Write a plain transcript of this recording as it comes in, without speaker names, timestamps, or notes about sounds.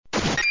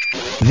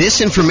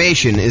This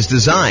information is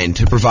designed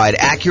to provide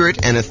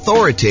accurate and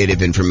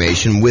authoritative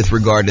information with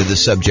regard to the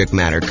subject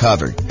matter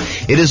covered.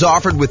 It is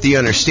offered with the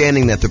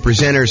understanding that the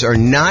presenters are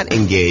not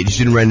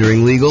engaged in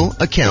rendering legal,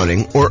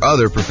 accounting, or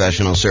other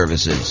professional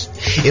services.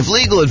 If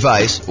legal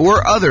advice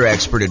or other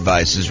expert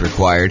advice is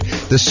required,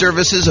 the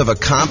services of a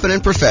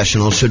competent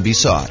professional should be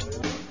sought.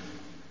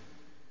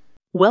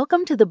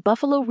 Welcome to the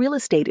Buffalo Real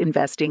Estate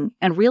Investing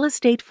and Real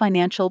Estate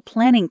Financial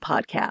Planning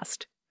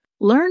Podcast.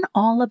 Learn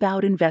all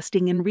about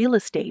investing in real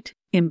estate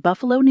in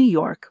Buffalo, New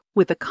York,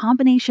 with a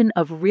combination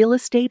of real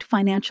estate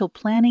financial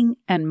planning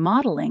and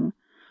modeling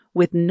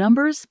with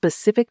numbers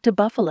specific to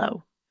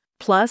Buffalo,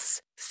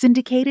 plus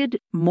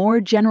syndicated,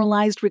 more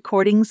generalized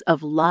recordings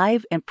of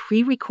live and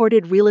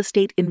pre-recorded real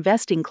estate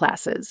investing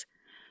classes,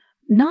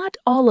 not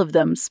all of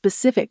them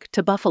specific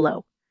to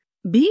Buffalo.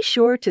 Be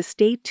sure to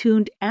stay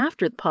tuned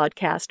after the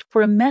podcast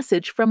for a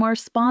message from our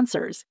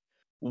sponsors.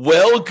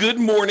 Well, good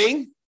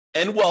morning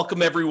and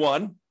welcome,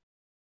 everyone.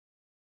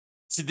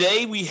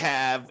 Today we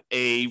have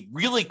a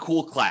really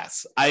cool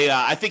class.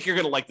 I think you're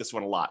going to like this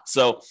one a lot.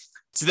 So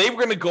today we're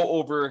going to go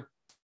over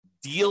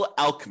Deal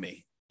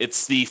Alchemy.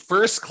 It's the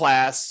first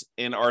class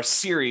in our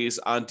series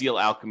on Deal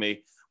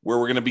Alchemy, where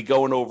we're going to be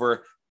going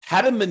over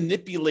how to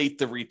manipulate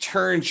the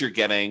returns you're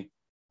getting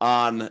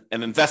on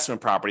an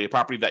investment property, a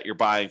property that you're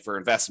buying for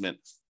investment,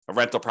 a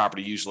rental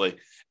property usually,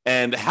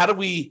 and how do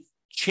we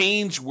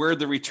change where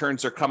the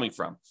returns are coming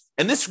from?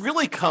 And this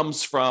really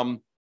comes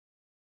from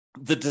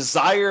the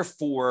desire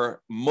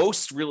for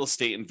most real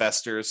estate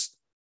investors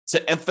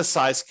to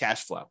emphasize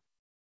cash flow.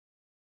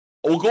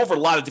 We'll go over a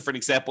lot of different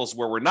examples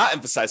where we're not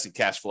emphasizing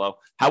cash flow.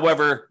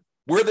 However,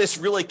 where this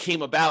really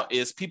came about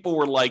is people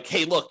were like,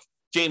 hey, look,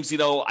 James,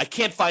 I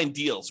can't find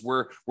deals.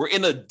 We're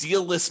in a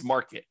deal-less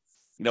market.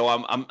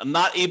 I'm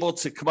not able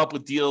to come up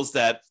with deals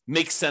that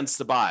make sense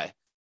to buy.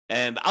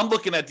 And I'm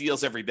looking at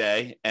deals every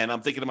day and I'm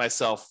thinking to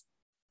myself,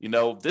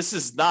 this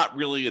is not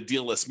really a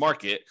deal-less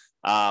market.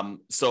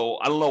 So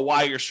I don't know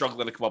why you're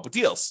struggling to come up with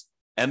deals.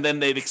 And then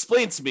they'd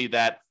explain to me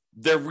that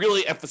they're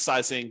really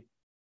emphasizing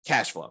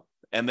cash flow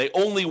and they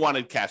only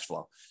wanted cash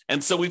flow.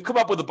 And so we've come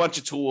up with a bunch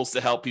of tools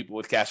to help people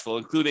with cash flow,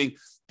 including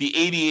the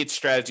 88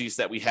 strategies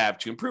that we have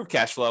to improve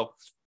cash flow.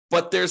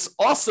 But there's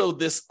also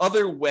this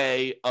other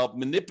way of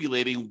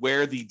manipulating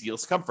where the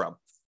deals come from.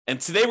 And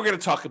today we're going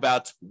to talk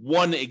about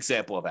one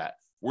example of that.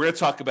 We're going to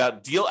talk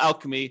about Deal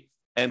Alchemy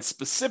and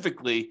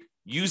specifically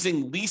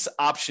using lease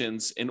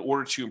options in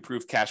order to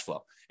improve cash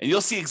flow. And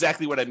you'll see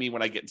exactly what I mean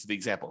when I get into the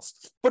examples.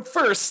 But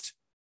first,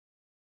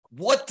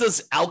 what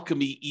does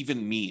alchemy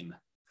even mean?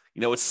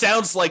 It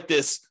sounds like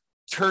this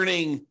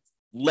turning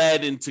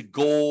lead into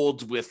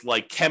gold with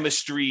like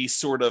chemistry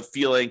sort of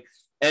feeling.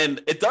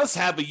 And it does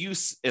have a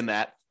use in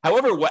that.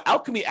 However, what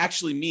alchemy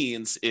actually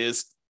means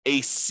is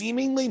a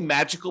seemingly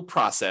magical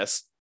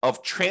process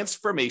of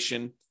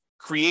transformation,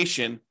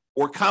 creation,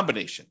 or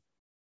combination.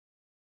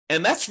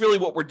 And that's really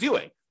what we're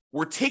doing.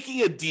 We're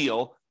taking a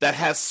deal that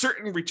has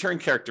certain return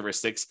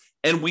characteristics,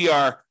 and we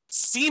are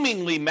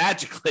seemingly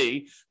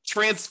magically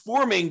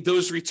transforming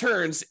those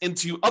returns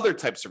into other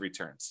types of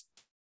returns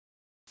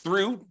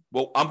through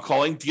what I'm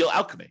calling deal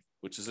alchemy,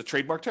 which is a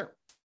trademark term.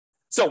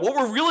 So what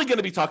we're really going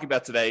to be talking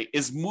about today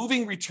is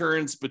moving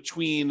returns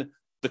between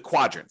the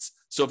quadrants.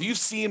 So if you've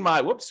seen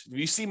my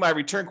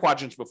return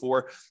quadrants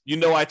before,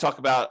 I talk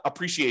about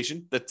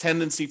appreciation, the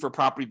tendency for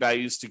property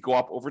values to go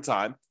up over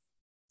time,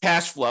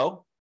 cash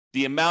flow,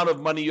 the amount of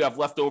money you have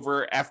left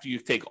over after you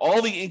take all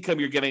the income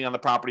you're getting on the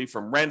property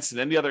from rents and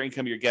any other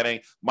income you're getting,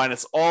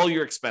 minus all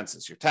your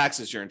expenses, your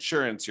taxes, your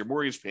insurance, your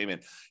mortgage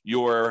payment,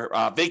 your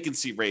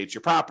vacancy rates,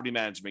 your property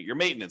management, your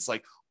maintenance,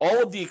 like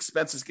all of the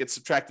expenses get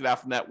subtracted out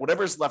from that.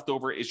 Whatever's left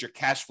over is your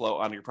cash flow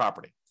on your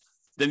property.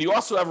 Then you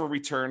also have a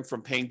return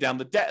from paying down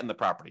the debt in the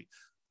property.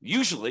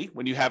 Usually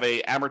when you have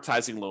a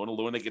amortizing loan, a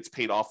loan that gets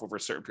paid off over a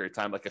certain period of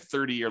time, like a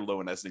 30-year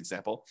loan as an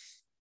example,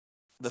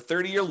 the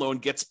 30-year loan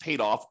gets paid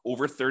off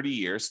over 30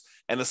 years,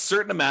 and a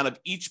certain amount of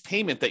each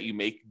payment that you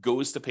make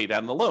goes to pay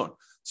down the loan.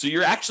 So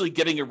you're actually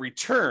getting a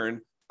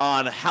return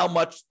on how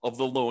much of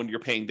the loan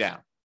you're paying down.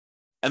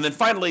 And then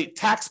finally,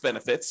 tax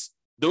benefits.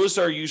 Those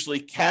are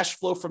usually cash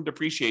flow from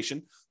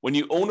depreciation. When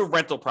you own a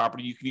rental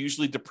property, you can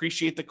usually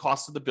depreciate the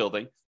cost of the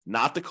building,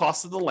 not the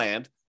cost of the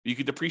land. You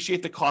can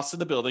depreciate the cost of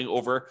the building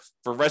over,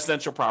 for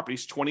residential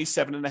properties,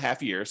 27 and a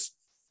half years.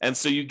 And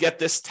so you get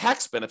this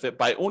tax benefit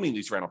by owning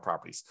these rental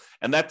properties.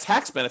 And that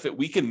tax benefit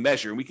we can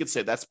measure, and we can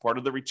say that's part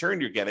of the return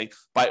you're getting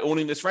by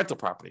owning this rental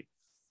property.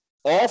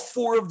 All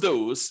four of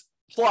those,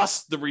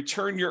 plus the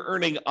return you're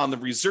earning on the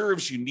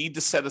reserves you need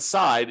to set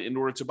aside in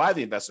order to buy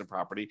the investment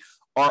property,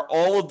 are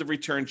all of the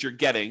returns you're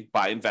getting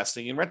by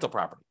investing in rental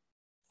property.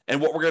 And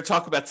what we're going to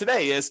talk about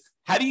today is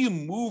how do you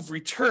move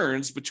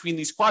returns between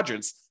these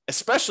quadrants,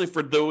 especially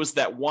for those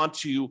that want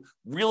to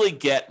really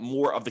get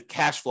more of the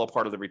cash flow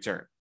part of the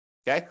return.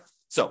 Okay.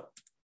 So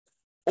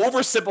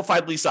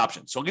oversimplified lease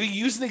option. So I'm going to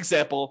use an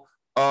example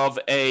of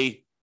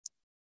a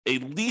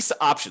lease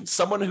option,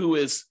 someone who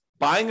is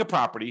buying a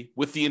property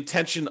with the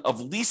intention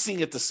of leasing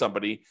it to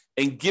somebody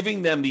and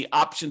giving them the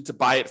option to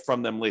buy it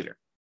from them later.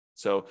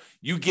 So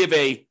you give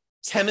a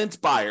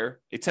tenant buyer.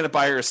 A tenant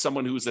buyer is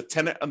someone who is a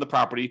tenant on the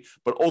property,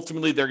 but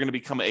ultimately they're going to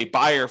become a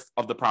buyer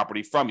of the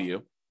property from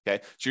you.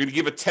 Okay. So you're going to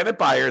give a tenant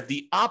buyer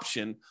the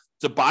option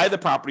to buy the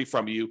property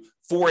from you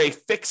for a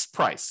fixed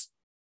price.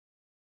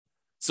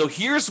 So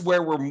here's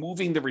where we're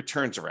moving the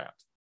returns around.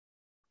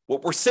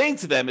 What we're saying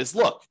to them is,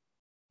 look,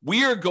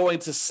 we are going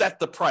to set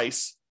the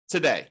price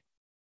today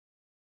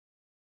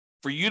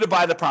for you to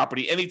buy the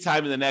property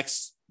anytime in the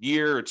next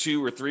year or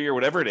 2 or 3 or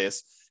whatever it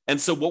is. And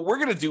so what we're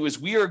going to do is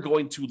we are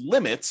going to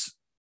limit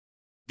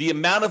the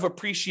amount of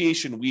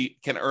appreciation we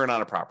can earn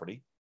on a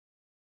property.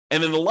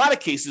 And in a lot of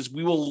cases,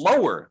 we will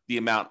lower the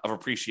amount of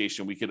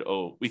appreciation we could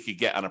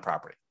get on a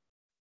property.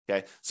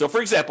 Okay. So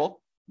for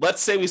example,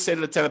 let's say we say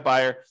to the tenant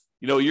buyer,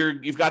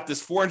 you've got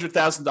this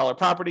 $400,000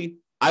 property.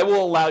 I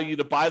will allow you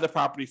to buy the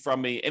property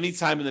from me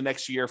anytime in the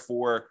next year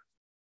for,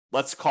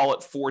 let's call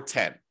it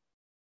 $410,000.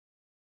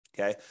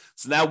 Okay.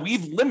 So now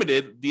we've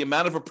limited the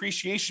amount of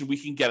appreciation we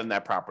can get on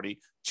that property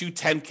to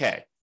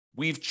 $10,000.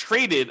 We've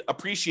traded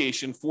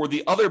appreciation for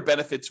the other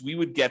benefits we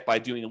would get by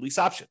doing a lease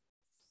option.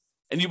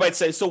 And you might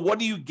say, so what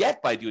do you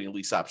get by doing a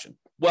lease option?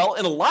 Well,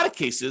 in a lot of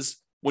cases,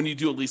 when you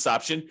do a lease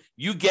option,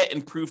 you get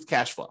improved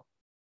cash flow.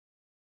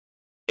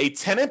 A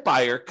tenant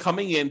buyer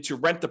coming in to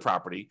rent the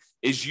property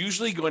is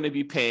usually going to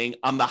be paying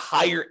on the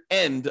higher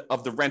end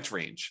of the rent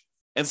range,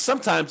 and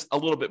sometimes a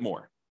little bit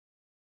more.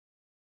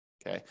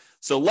 Okay,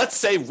 so let's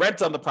say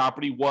rent on the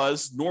property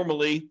was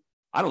normally,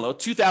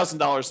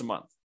 $2,000 a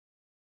month.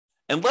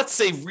 And let's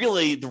say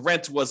really the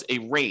rent was a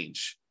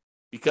range,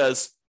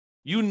 because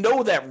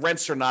that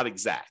rents are not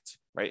exact,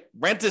 right?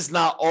 Rent is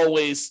not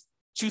always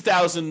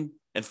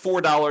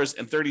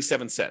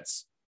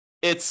 $2,004.37.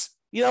 It's,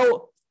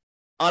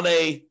 on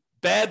a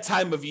bad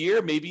time of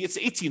year, maybe it's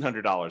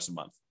 $1,800 a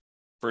month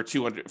for a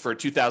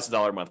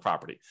 $2,000 a month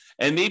property.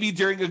 And maybe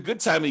during a good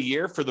time of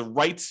year for the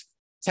right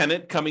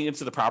tenant coming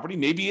into the property,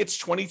 maybe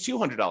it's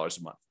 $2,200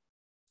 a month.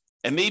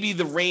 And maybe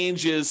the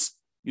range is,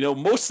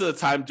 most of the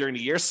time during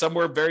the year,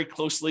 somewhere very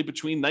closely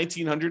between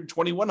 $1,900 and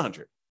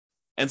 $2,100.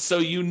 And so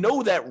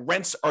that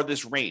rents are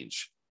this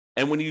range.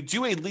 And when you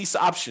do a lease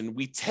option,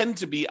 we tend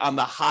to be on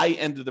the high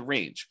end of the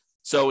range.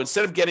 So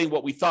instead of getting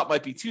what we thought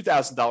might be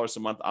 $2,000 a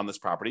month on this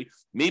property,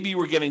 maybe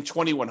we're getting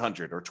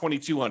 $2,100 or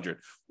 $2,200,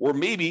 or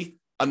maybe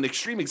an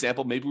extreme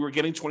example, maybe we're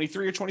getting $2,300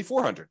 or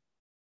 $2,400.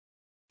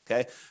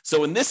 Okay.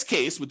 So in this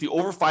case, with the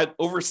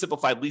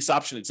oversimplified lease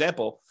option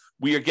example,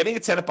 we are getting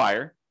a tenant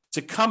buyer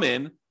to come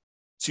in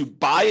to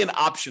buy an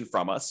option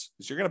from us,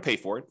 because you're going to pay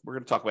for it. We're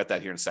going to talk about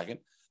that here in a second.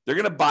 They're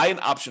going to buy an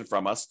option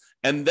from us,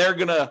 and they're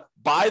going to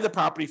buy the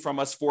property from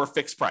us for a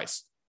fixed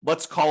price.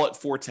 Let's call it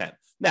 $410,000.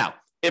 Now,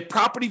 if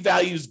property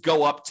values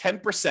go up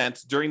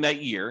 10% during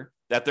that year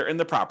that they're in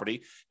the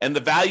property, and the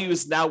value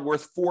is now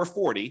worth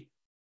 $440,000,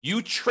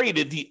 you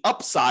traded the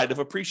upside of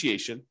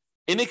appreciation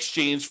in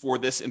exchange for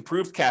this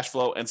improved cash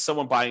flow and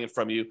someone buying it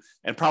from you,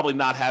 and probably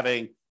not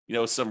having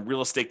some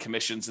real estate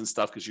commissions and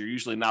stuff, because you're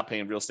usually not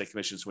paying real estate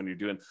commissions when you're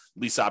doing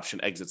lease option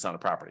exits on a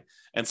property.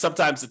 And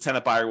sometimes the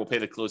tenant buyer will pay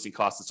the closing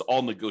costs. It's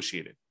all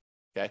negotiated.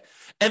 Okay.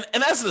 And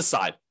as an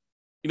aside,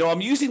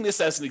 I'm using this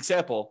as an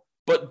example,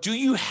 but do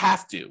you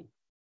have to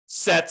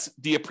set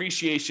the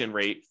appreciation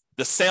rate,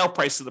 the sale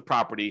price of the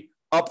property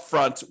up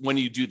front when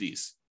you do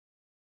these?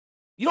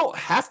 You don't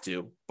have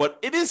to, but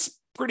it is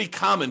pretty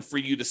common for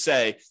you to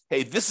say,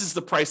 hey, this is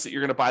the price that you're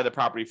going to buy the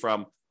property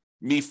from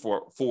me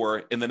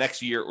for in the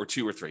next year or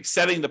 2 or 3,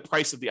 setting the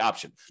price of the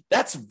option.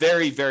 That's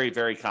very, very,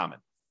 very common.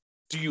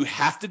 Do you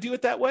have to do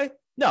it that way?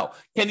 No.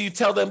 Can you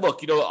tell them,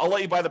 look, I'll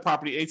let you buy the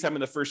property anytime in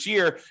the first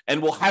year,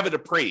 and we'll have it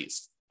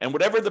appraised. And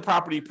whatever the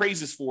property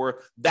appraises for,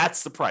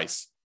 that's the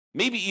price.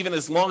 Maybe even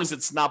as long as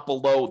it's not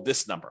below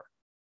this number.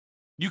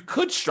 You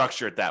could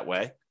structure it that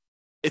way.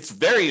 It's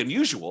very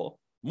unusual,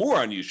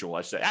 more unusual,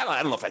 I say.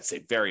 I don't know if I'd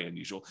say very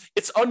unusual.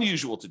 It's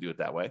unusual to do it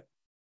that way.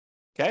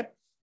 Okay.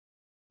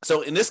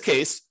 So in this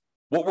case,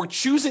 what we're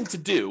choosing to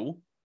do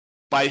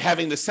by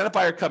having the tenant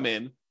buyer come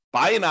in,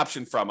 buy an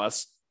option from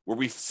us, where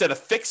we set a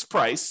fixed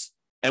price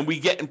and we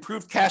get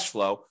improved cash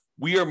flow,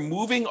 we are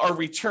moving our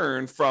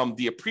return from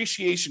the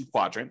appreciation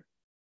quadrant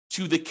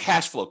to the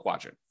cash flow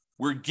quadrant.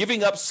 We're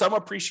giving up some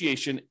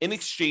appreciation in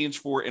exchange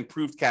for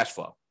improved cash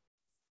flow.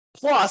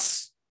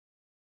 Plus,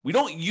 we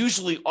don't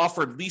usually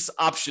offer lease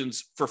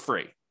options for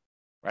free,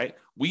 right?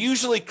 We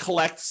usually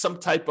collect some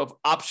type of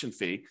option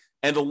fee.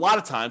 And a lot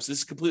of times, this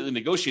is completely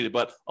negotiated,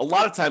 but a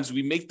lot of times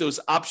we make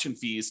those option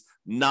fees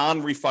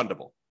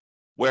non-refundable,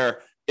 where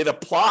it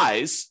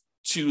applies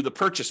to the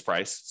purchase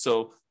price.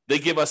 So they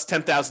give us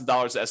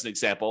 $10,000 as an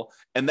example,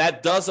 and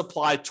that does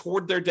apply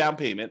toward their down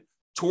payment,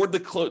 toward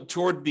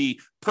the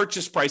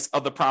purchase price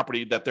of the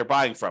property that they're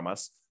buying from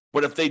us.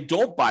 But if they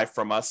don't buy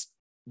from us,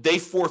 they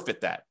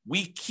forfeit that.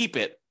 We keep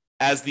it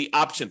as the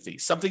option fee,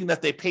 something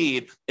that they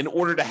paid in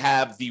order to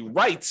have the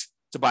right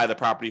to buy the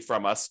property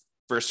from us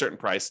for a certain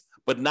price,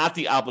 but not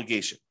the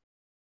obligation.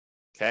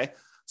 Okay.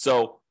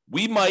 So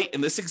we might,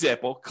 in this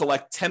example,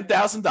 collect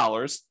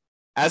 $10,000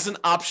 as an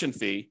option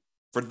fee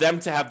for them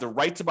to have the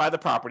right to buy the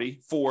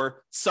property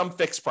for some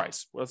fixed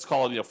price. Let's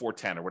call it,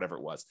 $410,000 or whatever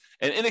it was.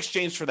 And in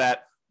exchange for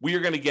that, we are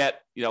going to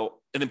get,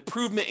 an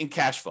improvement in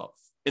cash flow.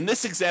 In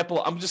this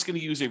example, I'm just going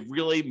to use a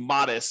really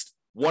modest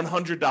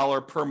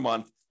 $100 per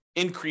month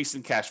increase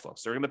in cash flow.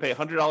 So we're going to pay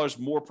 $100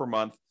 more per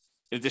month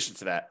in addition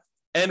to that.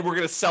 And we're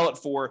going to sell it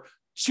for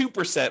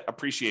 2%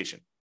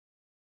 appreciation.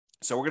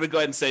 So we're going to go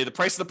ahead and say the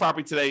price of the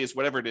property today is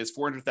whatever it is,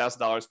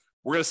 $400,000.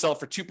 We're going to sell it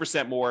for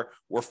 2% more,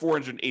 or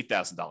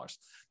 $408,000.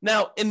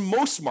 Now, in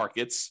most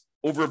markets,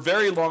 over a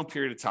very long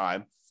period of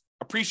time,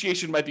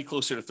 appreciation might be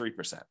closer to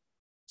 3%.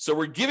 So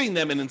we're giving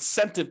them an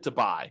incentive to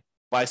buy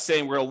by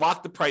saying we're going to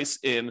lock the price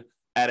in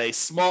at a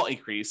small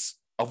increase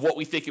of what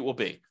we think it will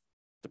be.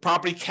 The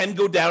property can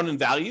go down in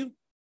value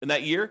in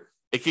that year.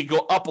 It could go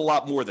up a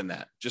lot more than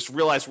that. Just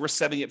realize we're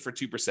setting it for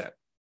 2%.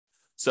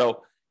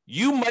 So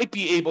you might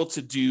be able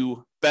to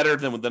do better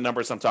than the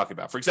numbers I'm talking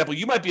about. For example,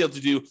 you might be able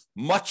to do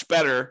much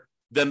better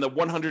than the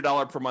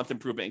 $100 per month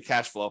improvement in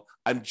cash flow.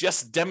 I'm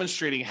just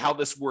demonstrating how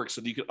this works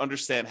so that you can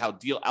understand how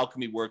Deal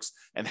Alchemy works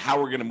and how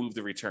we're going to move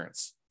the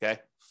returns. Okay.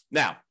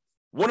 Now,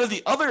 one of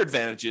the other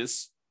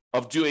advantages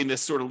of doing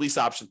this sort of lease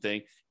option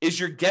thing is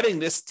you're getting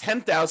this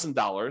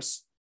 $10,000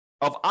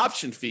 of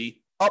option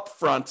fee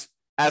upfront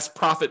as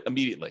profit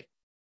immediately.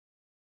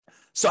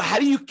 So how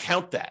do you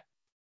count that?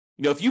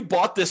 If you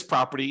bought this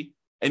property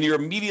and you're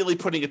immediately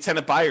putting a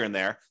tenant buyer in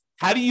there,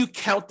 how do you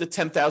count the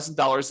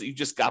 $10,000 that you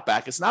just got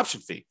back as an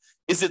option fee?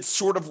 Is it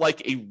sort of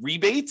like a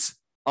rebate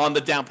on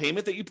the down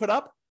payment that you put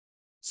up?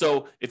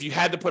 So if you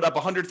had to put up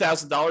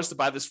 $100,000 to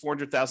buy this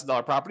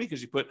 $400,000 property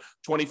because you put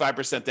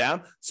 25%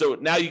 down, so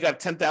now you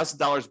got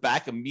 $10,000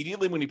 back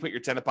immediately when you put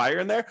your tenant buyer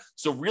in there.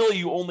 So really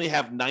you only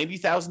have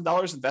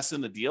 $90,000 invested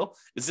in the deal.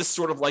 Is this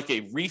sort of like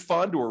a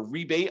refund or a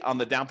rebate on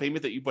the down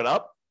payment that you put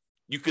up?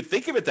 You could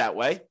think of it that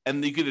way,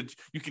 and you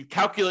could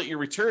calculate your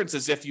returns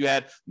as if you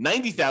had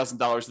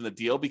 $90,000 in the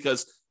deal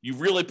because you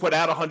really put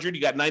out 100,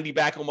 you got 90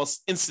 back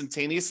almost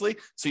instantaneously.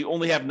 So you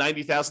only have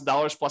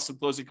 $90,000 plus some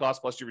closing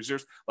costs plus your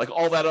reserves, like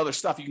all that other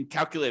stuff. You can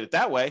calculate it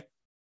that way,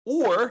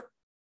 or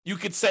you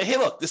could say, "Hey,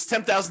 look, this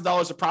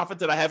 $10,000 of profit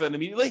that I have in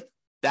immediately,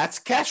 that's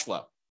cash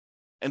flow."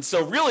 And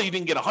so really, you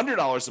didn't get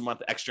 $100 a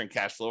month extra in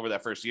cash flow over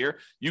that first year.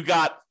 You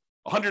got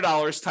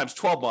 $100 times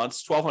 12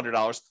 months,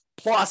 $1,200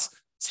 plus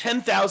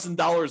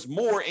 $10,000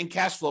 more in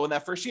cash flow in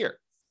that first year.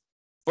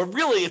 But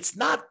really, it's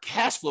not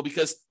cash flow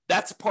because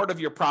that's part of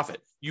your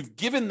profit. You've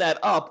given that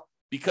up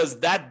because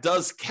that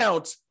does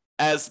count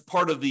as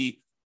part of the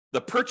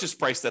purchase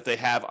price that they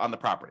have on the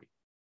property.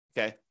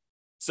 Okay.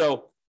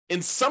 So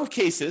in some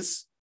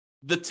cases,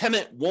 the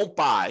tenant won't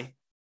buy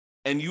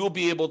and you will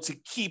be able to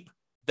keep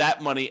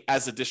that money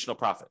as additional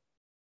profit.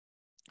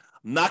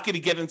 I'm not going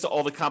to get into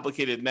all the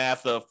complicated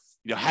math of,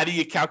 how do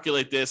you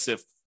calculate this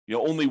if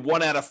only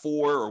 1 out of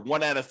 4 or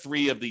 1 out of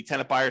 3 of the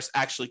tenant buyers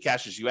actually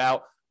cashes you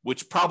out,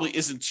 which probably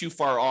isn't too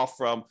far off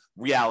from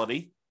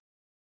reality,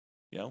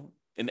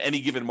 in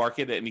any given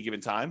market at any given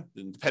time,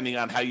 and depending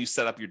on how you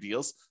set up your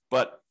deals.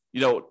 But,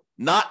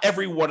 not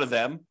every one of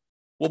them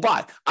will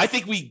buy. I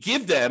think we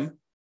give them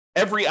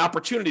every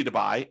opportunity to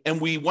buy,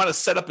 and we want to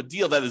set up a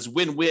deal that is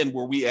win-win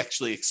where we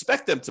actually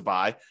expect them to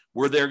buy,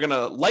 where they're going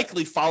to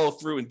likely follow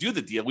through and do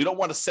the deal. We don't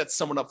want to set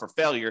someone up for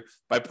failure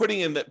by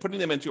putting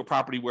them into a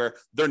property where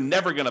they're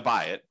never going to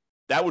buy it.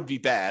 That would be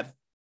bad.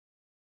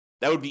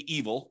 That would be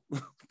evil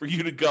for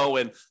you to go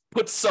and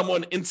put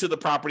someone into the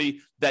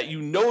property that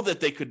that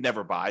they could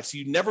never buy. So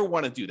you never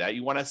want to do that.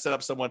 You want to set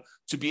up someone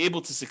to be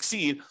able to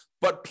succeed,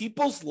 but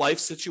people's life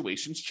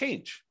situations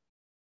change.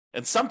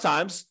 And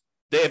sometimes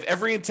they have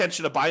every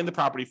intention of buying the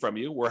property from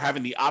you or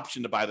having the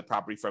option to buy the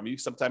property from you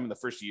sometime in the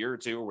first year or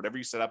two or whatever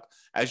you set up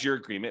as your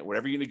agreement,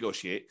 whatever you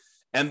negotiate.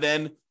 And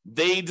then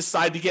they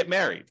decide to get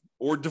married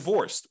or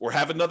divorced or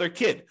have another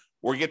kid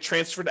or get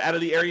transferred out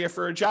of the area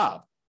for a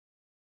job.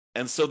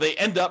 And so they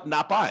end up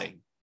not buying.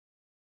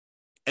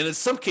 And in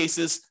some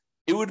cases,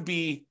 it would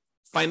be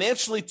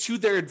financially to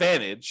their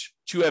advantage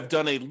to have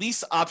done a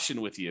lease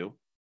option with you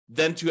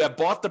than to have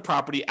bought the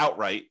property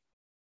outright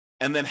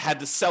and then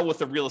had to sell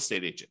with a real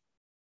estate agent.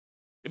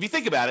 If you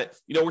think about it,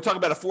 we're talking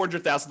about a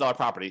 $400,000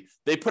 property.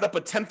 They put up a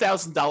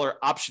 $10,000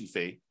 option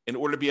fee in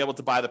order to be able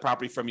to buy the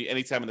property from you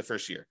anytime in the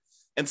first year.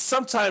 And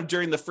sometime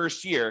during the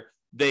first year,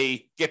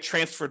 they get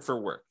transferred for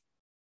work.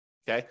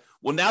 Okay.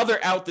 Well, now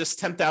they're out this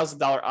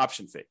 $10,000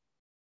 option fee.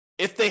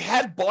 If they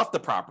had bought the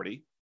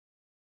property,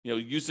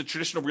 used a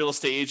traditional real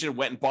estate agent,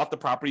 went and bought the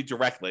property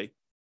directly,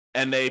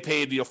 and they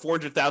paid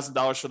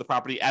 $400,000 for the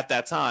property at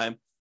that time,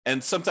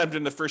 and sometime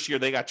during the first year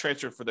they got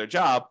transferred for their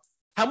job,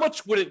 how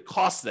much would it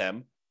cost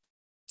them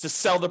to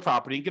sell the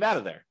property and get out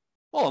of there?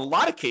 Well, in a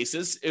lot of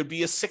cases, it would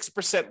be a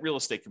 6% real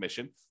estate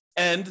commission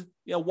and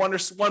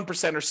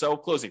 1% or so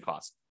closing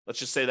costs. Let's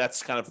just say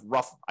that's kind of a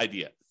rough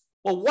idea.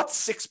 Well,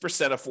 what's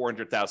 6% of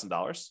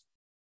 $400,000?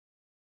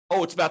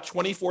 Oh, it's about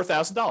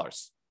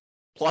 $24,000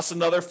 plus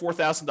another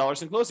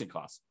 $4,000 in closing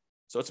costs.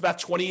 So it's about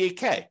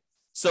 $28K.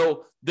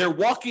 So they're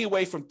walking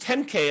away from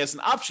 $10K as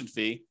an option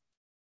fee.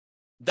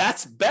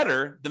 That's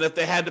better than if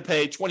they had to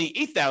pay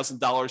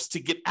 $28,000 to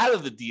get out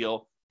of the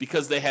deal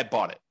because they had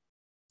bought it.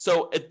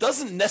 So it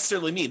doesn't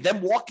necessarily mean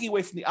them walking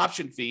away from the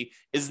option fee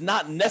is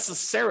not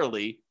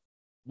necessarily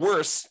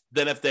worse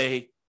than if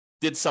they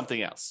did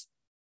something else.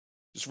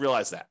 Just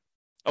realize that.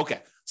 Okay,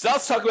 so now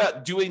let's talk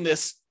about doing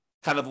this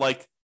kind of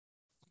like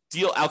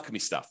deal alchemy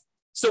stuff.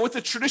 So with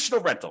the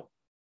traditional rental,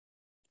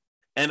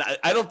 and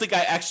I don't think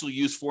I actually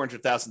used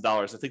 $400,000.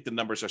 I think the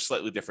numbers are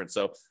slightly different.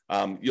 So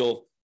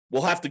we'll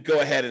have to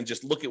go ahead and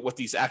just look at what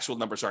these actual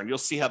numbers are, and you'll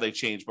see how they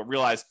change. But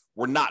realize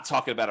we're not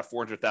talking about a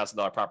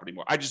 $400,000 property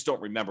anymore. I just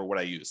don't remember what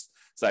I used.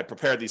 So I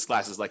prepared these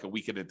classes like a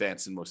week in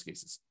advance in most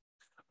cases.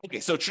 Okay,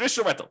 so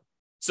traditional rental.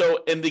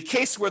 So in the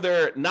case where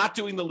they're not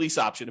doing the lease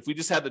option, if we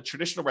just had the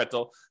traditional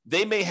rental,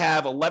 they may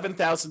have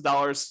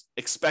 $11,000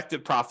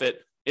 expected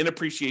profit in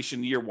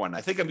appreciation year one.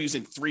 I think I'm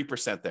using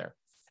 3% there.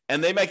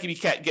 And they might be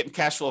getting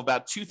cash flow of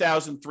about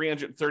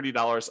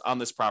 $2,330 on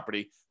this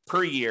property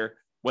per year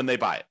when they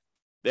buy it.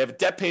 They have a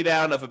debt pay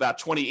down of about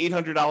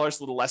 $2,800,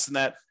 a little less than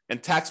that,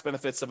 and tax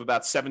benefits of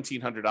about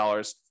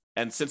 $1,700.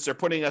 And since they're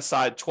putting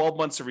aside 12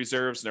 months of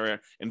reserves and they're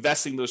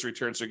investing those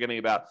returns, they're getting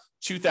about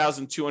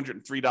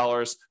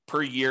 $2,203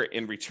 per year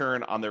in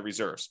return on their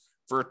reserves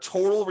for a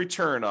total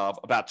return of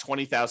about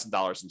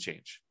 $20,000 and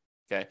change.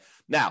 Okay.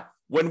 Now,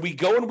 when we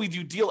go and we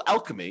do deal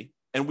alchemy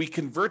and we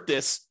convert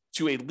this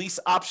to a lease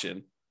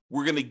option,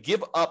 we're going to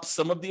give up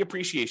some of the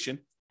appreciation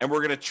and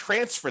we're going to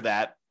transfer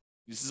that.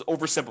 This is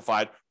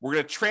oversimplified. We're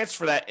going to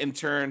transfer that in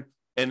turn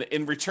and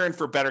in return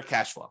for better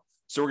cash flow.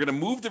 So we're going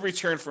to move the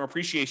return from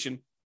appreciation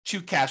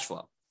to cash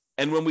flow.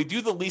 And when we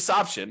do the lease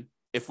option,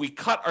 if we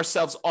cut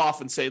ourselves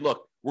off and say,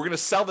 look, we're going to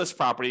sell this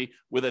property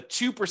with a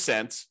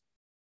 2%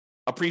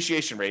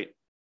 appreciation rate,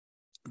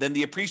 then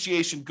the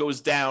appreciation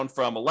goes down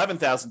from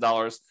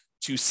 $11,000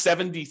 to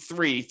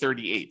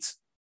 $73,338.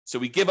 So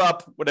we give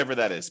up whatever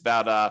that is,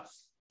 about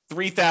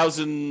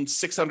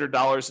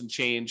 $3,600 and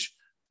change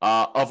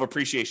of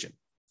appreciation.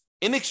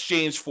 In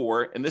exchange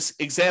for, in this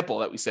example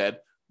that we said,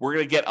 we're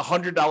going to get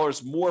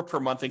 $100 more per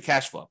month in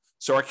cash flow.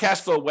 So our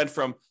cash flow went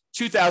from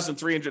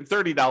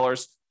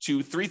 $2,330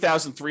 to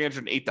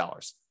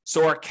 $3,308.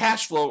 So our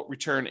cash flow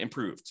return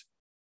improved,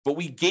 but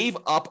we gave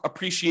up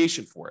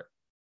appreciation for it.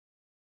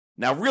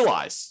 Now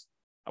realize,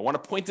 I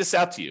want to point this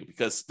out to you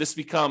because this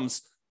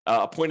becomes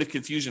a point of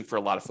confusion for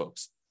a lot of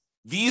folks.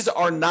 These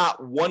are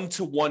not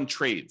one-to-one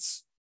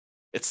trades.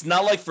 It's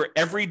not like for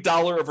every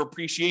dollar of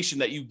appreciation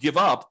that you give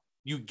up,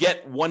 you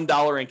get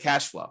 $1 in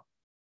cash flow.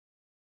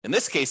 In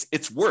this case,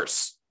 it's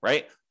worse,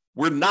 right?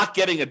 We're not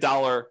getting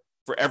 $1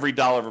 for every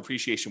dollar of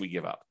appreciation we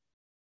give up.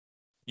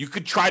 You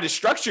could try to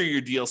structure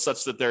your deal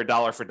such that they're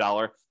dollar for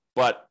dollar,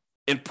 but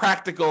in the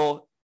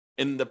practical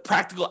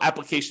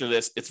application of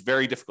this, it's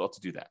very difficult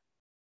to do that.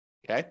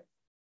 Okay.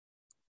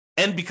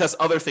 And because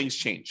other things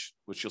change,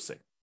 which you'll see.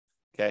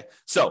 Okay.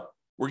 So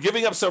we're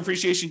giving up some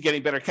appreciation,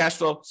 getting better cash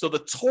flow. So the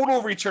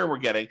total return we're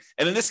getting,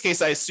 and in this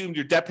case, I assumed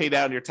your debt pay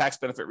down and your tax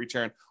benefit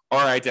return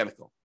are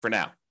identical for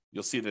now.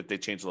 You'll see that they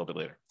change a little bit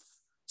later.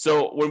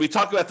 So when we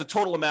talk about the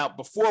total amount,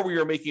 before we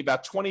were making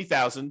about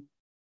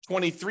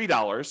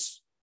 $20,023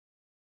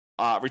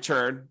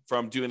 return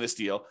from doing this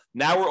deal.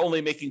 Now we're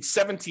only making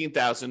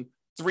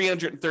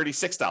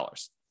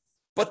 $17,336.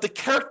 But the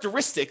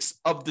characteristics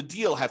of the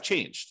deal have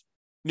changed.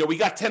 You know, we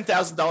got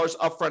 $10,000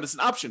 upfront as an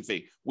option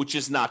fee, which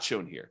is not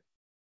shown here.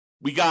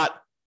 We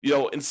got,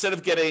 instead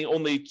of getting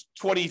only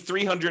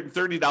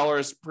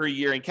 $2,330 per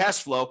year in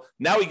cash flow,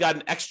 now we got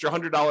an extra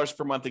 $100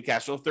 per month in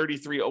cash flow,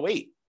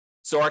 $3,308.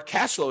 So our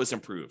cash flow is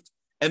improved.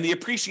 And the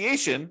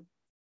appreciation,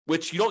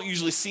 which you don't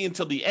usually see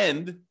until the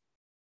end,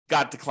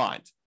 got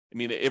declined. I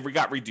mean, it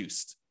got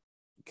reduced.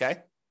 Okay.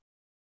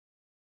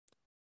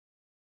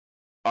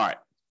 All right.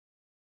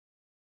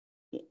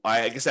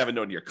 I guess I have a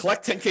note here.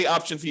 Collect $10K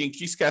option fee,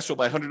 increase cash flow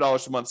by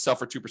 $100 a month, sell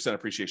for 2%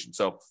 appreciation.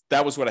 So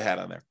that was what I had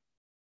on there.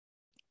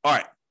 All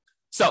right.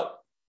 So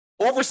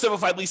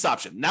oversimplified lease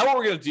option. Now what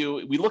we're going to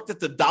do, we looked at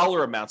the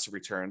dollar amounts of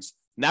returns.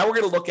 Now we're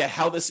going to look at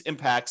how this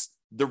impacts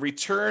the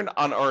return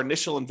on our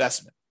initial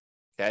investment.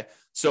 Okay.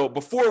 So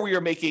before we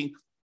were making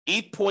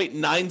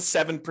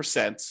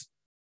 8.97%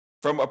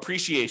 from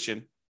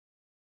appreciation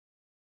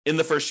in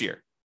the first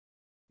year.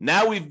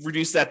 Now we've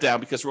reduced that down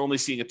because we're only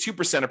seeing a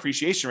 2%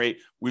 appreciation rate.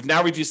 We've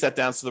now reduced that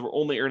down so that we're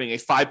only earning a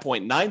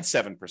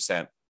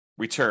 5.97%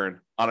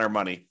 return on our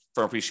money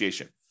from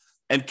appreciation.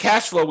 And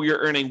cash flow, we are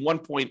earning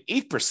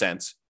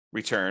 1.8%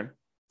 return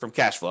from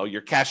cash flow,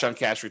 your cash on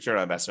cash return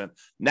on investment.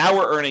 Now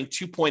we're earning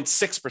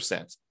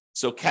 2.6%.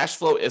 So cash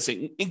flow is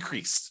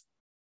increased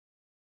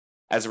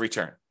as a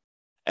return.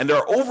 And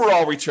our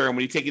overall return,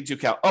 when you take into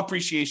account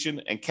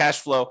appreciation and cash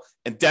flow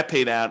and debt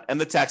pay down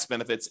and the tax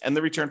benefits and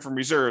the return from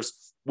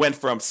reserves, went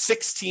from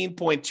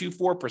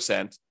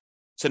 16.24%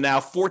 to now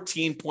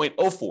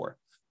 14.04%.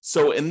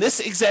 So in this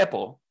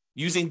example,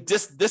 using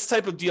this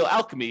type of deal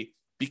alchemy,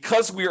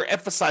 because we are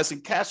emphasizing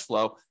cash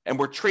flow and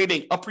we're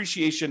trading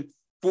appreciation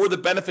for the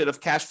benefit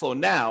of cash flow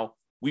now,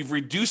 we've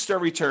reduced our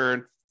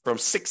return from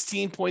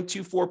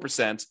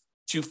 16.24%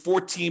 to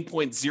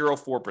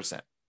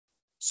 14.04%.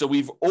 So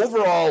we've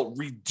overall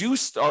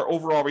reduced our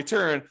overall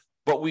return,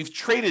 but we've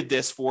traded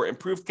this for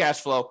improved cash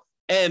flow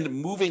and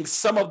moving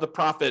some of the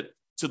profit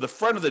to the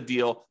front of the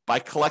deal by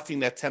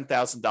collecting that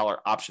 $10,000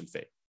 option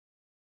fee.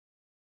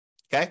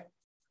 Okay.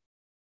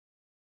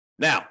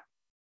 Now,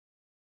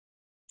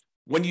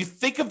 When you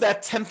think of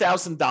that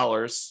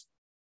 $10,000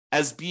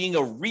 as being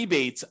a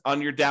rebate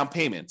on your down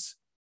payment,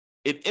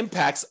 it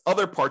impacts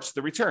other parts of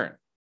the return.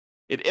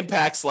 It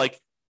impacts like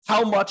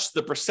how much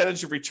the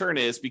percentage of return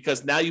is,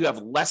 because now you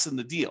have less in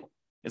the deal.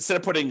 Instead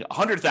of putting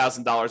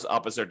 $100,000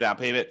 up as our down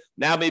payment,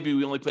 now maybe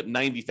we only put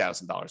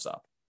 $90,000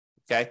 up.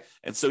 Okay.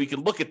 And so you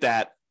can look at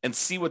that and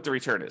see what the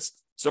return is.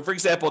 So for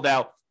example,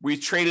 now we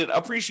traded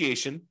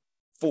appreciation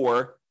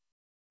for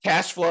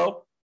cash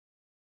flow,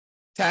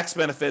 tax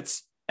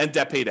benefits, and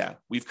debt pay down.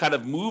 We've kind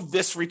of moved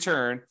this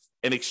return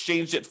and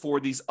exchanged it for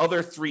these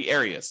other three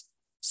areas.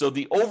 So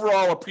the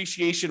overall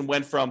appreciation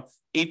went from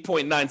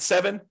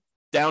 8.97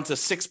 down to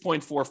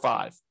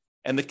 6.45.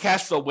 And the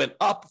cash flow went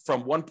up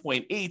from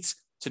 1.8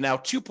 to now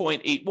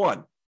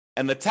 2.81.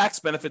 And the tax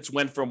benefits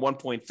went from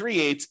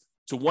 1.38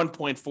 to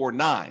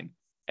 1.49.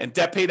 And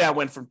debt pay down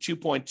went from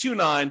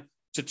 2.29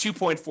 to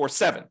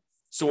 2.47.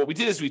 So what we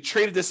did is we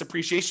traded this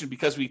appreciation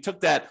because we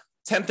took that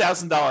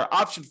 $10,000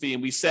 option fee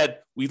and we said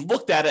we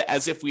looked at it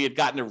as if we had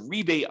gotten a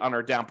rebate on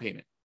our down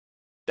payment.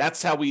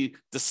 That's how we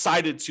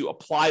decided to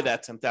apply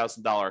that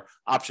 $10,000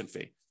 option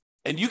fee.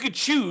 And you could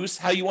choose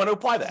how you want to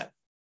apply that.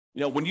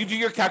 You know, when you do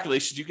your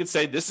calculations, you can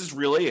say this is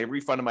really a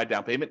refund of my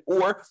down payment,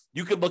 or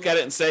you could look at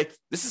it and say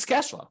this is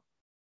cash flow,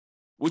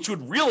 which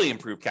would really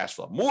improve cash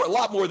flow a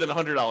lot more than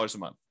 $100 a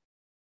month,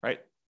 right?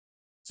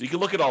 So you can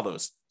look at all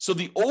those. So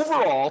the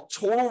overall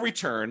total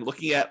return,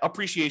 looking at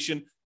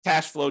appreciation,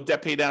 cash flow,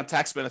 debt pay down,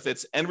 tax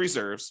benefits, and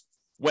reserves,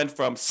 went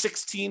from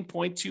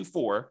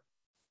 16.24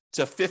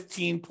 to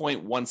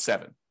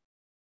 15.17.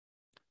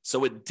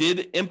 So it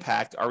did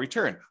impact our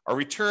return. Our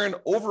return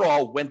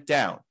overall went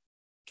down.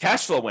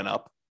 Cash flow went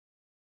up,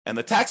 and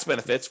the tax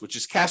benefits, which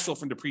is cash flow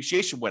from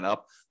depreciation, went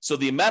up. So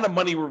the amount of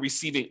money we're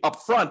receiving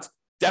upfront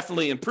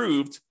definitely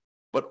improved,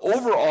 but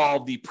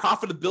overall, the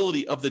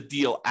profitability of the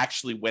deal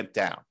actually went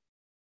down.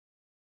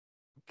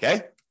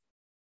 Okay?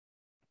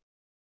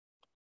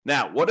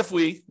 Now, what if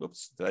we,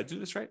 did I do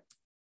this right?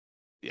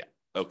 Yeah,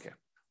 okay.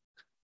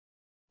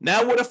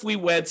 Now, what if we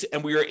went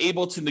and we were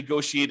able to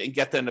negotiate and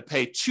get them to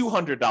pay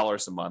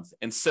 $200 a month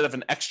instead of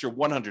an extra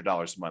 $100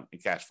 a month in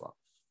cash flow?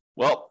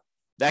 Well,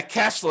 that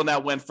cash flow now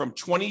went from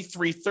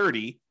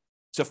 $2,330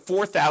 to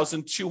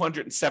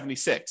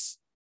 $4,276.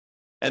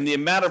 And the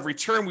amount of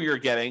return we were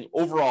getting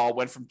overall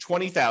went from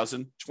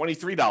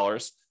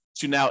 $20,023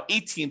 to now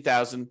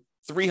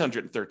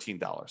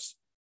 $18,313.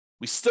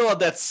 We still had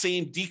that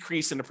same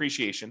decrease in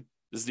appreciation.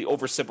 This is the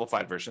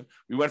oversimplified version.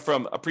 We went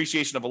from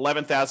appreciation of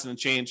 $11,000 and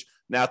change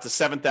now to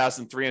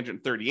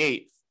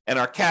 $7,338. And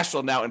our cash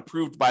flow now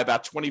improved by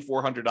about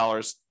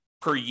 $2,400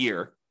 per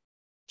year,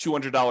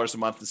 $200 a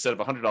month instead of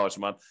 $100 a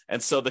month.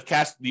 And so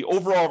the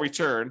overall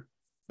return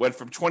went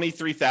from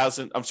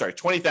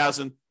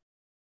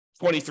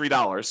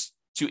 $20,023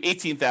 to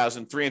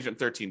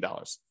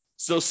 $18,313.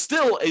 So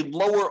still a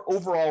lower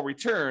overall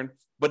return,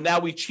 but now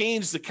we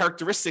changed the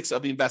characteristics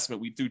of the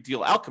investment we through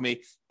Deal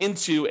Alchemy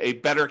into a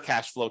better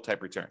cash flow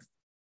type return.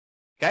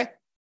 Okay?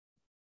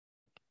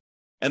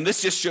 And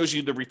this just shows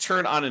you the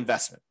return on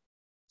investment.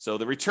 So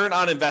the return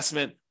on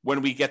investment,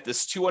 when we get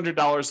this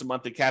 $200 a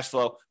month in cash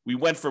flow, we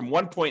went from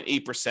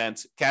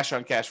 1.8% cash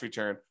on cash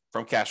return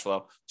from cash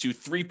flow to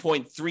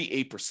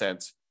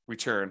 3.38%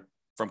 return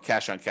from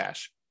cash on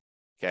cash.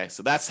 Okay,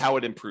 so that's how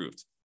it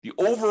improved. The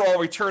overall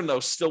return, though,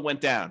 still went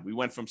down. We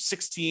went from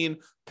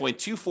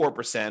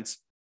 16.24%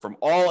 from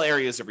all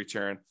areas of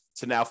return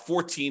to now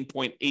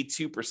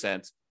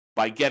 14.82%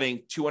 by getting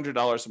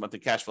 $200 a month in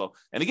cash flow.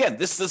 And again,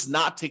 this does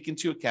not take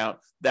into account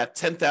that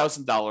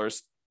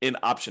 $10,000 in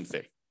option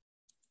fee.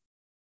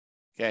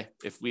 Okay,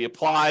 if we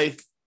apply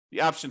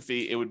the option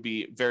fee, it would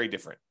be very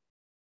different,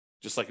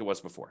 just like it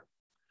was before.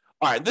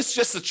 All right, this is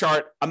just a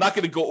chart. I'm not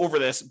going to go over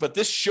this, but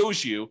this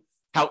shows you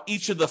how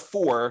each of the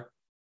four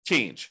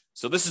change.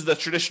 So this is the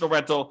traditional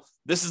rental.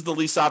 This is the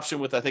lease option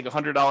with, I think,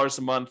 $100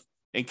 a month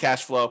in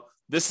cash flow.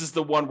 This is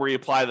the one where you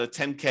apply the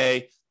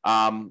 $10K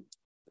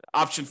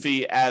option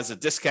fee as a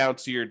discount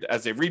to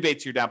as a rebate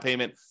to your down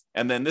payment.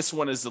 And then this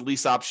one is the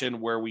lease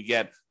option where we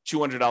get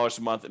 $200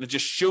 a month. And it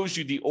just shows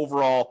you the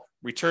overall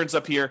returns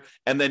up here.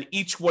 And then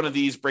each one of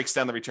these breaks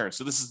down the return.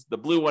 So this is the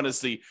blue one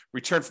is the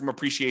return from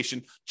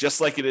appreciation,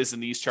 just like it is in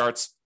these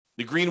charts.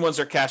 The green ones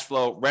are cash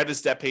flow. Red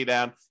is debt pay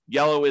down.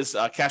 Yellow is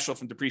cash flow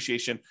from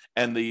depreciation.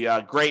 And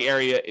the gray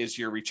area is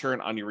your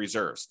return on your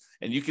reserves.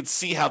 And you can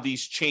see how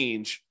these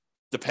change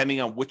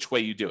depending on which way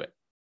you do it.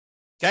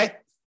 Okay?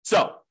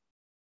 So,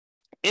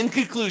 in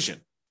conclusion,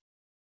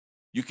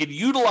 you can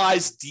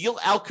utilize Deal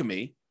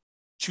Alchemy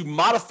to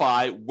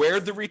modify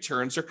where the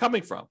returns are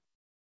coming from.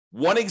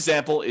 One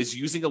example is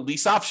using a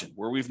lease option,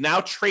 where we've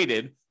now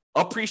traded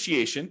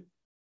appreciation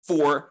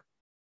for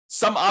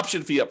some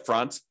option fee up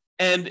front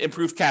and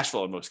improved cash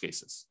flow in most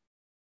cases.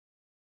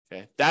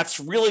 Okay, that's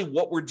really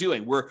what we're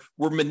doing. We're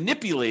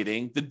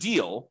manipulating the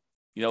deal.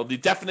 You know, the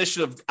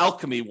definition of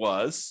alchemy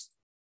was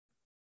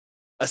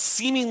a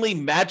seemingly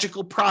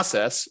magical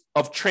process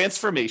of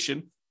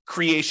transformation,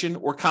 creation,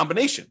 or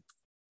combination.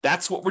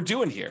 That's what we're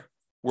doing here.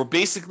 We're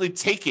basically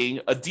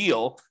taking a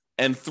deal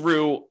and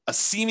through a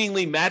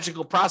seemingly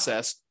magical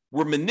process,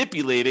 we're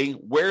manipulating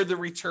where the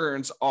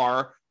returns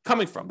are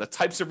coming from, the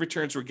types of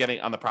returns we're getting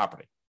on the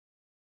property.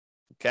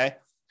 Okay?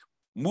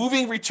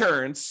 Moving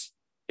returns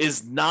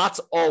is not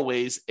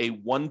always a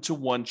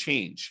one-to-one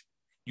change.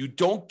 You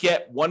don't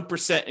get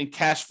 1% in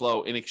cash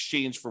flow in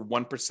exchange for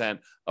 1%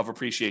 of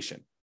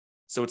appreciation.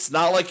 So it's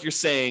not like you're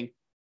saying,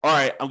 all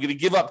right, I'm going to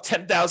give up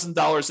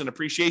 $10,000 in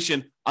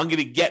appreciation. I'm going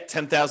to get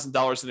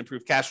 $10,000 in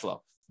improved cash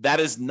flow. That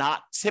is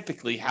not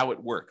typically how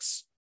it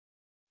works.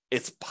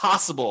 It's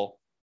possible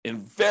in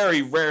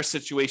very rare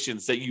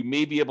situations that you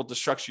may be able to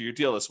structure your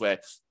deal this way,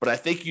 but I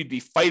think you'd be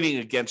fighting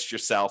against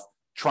yourself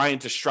trying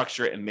to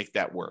structure it and make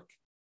that work.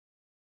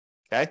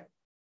 Okay?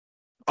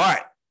 All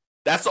right.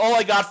 That's all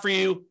I got for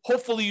you.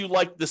 Hopefully you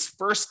liked this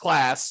first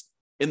class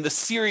in the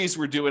series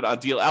we're doing on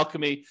Deal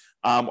Alchemy.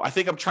 I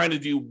think I'm trying to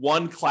do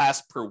one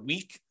class per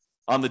week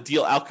on the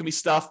Deal Alchemy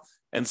stuff.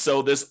 And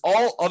so there's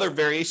all other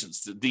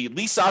variations. The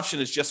lease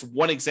option is just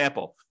one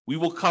example. We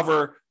will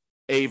cover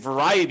a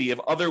variety of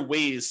other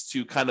ways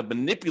to kind of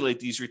manipulate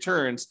these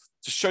returns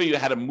to show you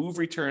how to move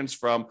returns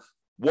from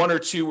 1 or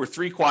 2 or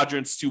 3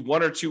 quadrants to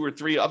 1 or 2 or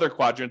 3 other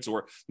quadrants,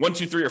 or 1,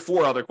 2, 3 or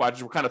 4 other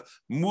quadrants. We're kind of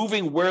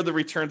moving where the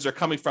returns are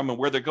coming from and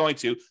where they're going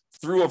to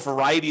through a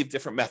variety of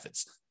different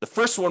methods. The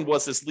first one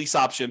was this lease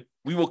option.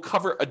 We will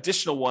cover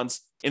additional ones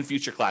in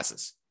future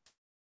classes.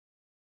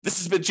 This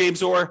has been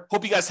James Orr.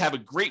 Hope you guys have a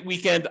great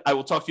weekend. I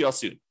will talk to you all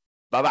soon.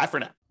 Bye-bye for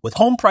now. With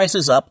home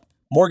prices up,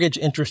 mortgage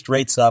interest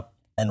rates up,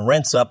 and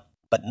rents up,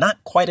 but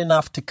not quite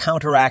enough to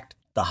counteract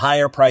the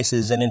higher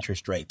prices and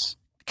interest rates,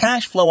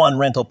 cash flow on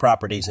rental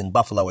properties in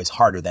Buffalo is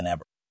harder than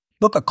ever.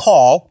 Book a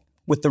call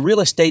with the Real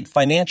Estate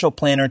Financial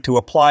Planner to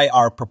apply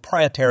our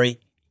proprietary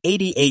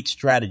 88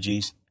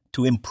 strategies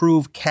to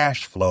improve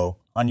cash flow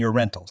on your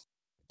rentals.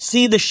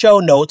 See the show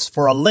notes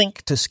for a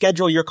link to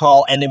schedule your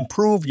call and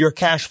improve your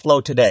cash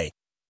flow today.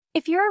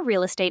 If you're a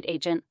real estate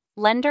agent,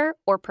 lender,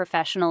 or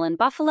professional in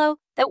Buffalo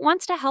that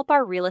wants to help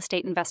our real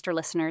estate investor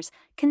listeners,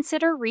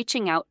 consider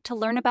reaching out to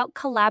learn about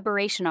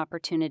collaboration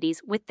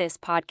opportunities with this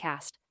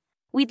podcast.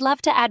 We'd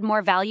love to add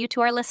more value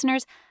to our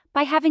listeners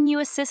by having you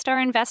assist our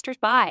investors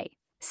buy,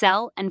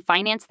 sell, and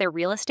finance their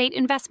real estate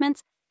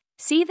investments.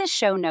 See the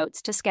show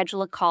notes to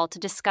schedule a call to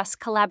discuss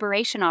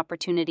collaboration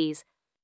opportunities.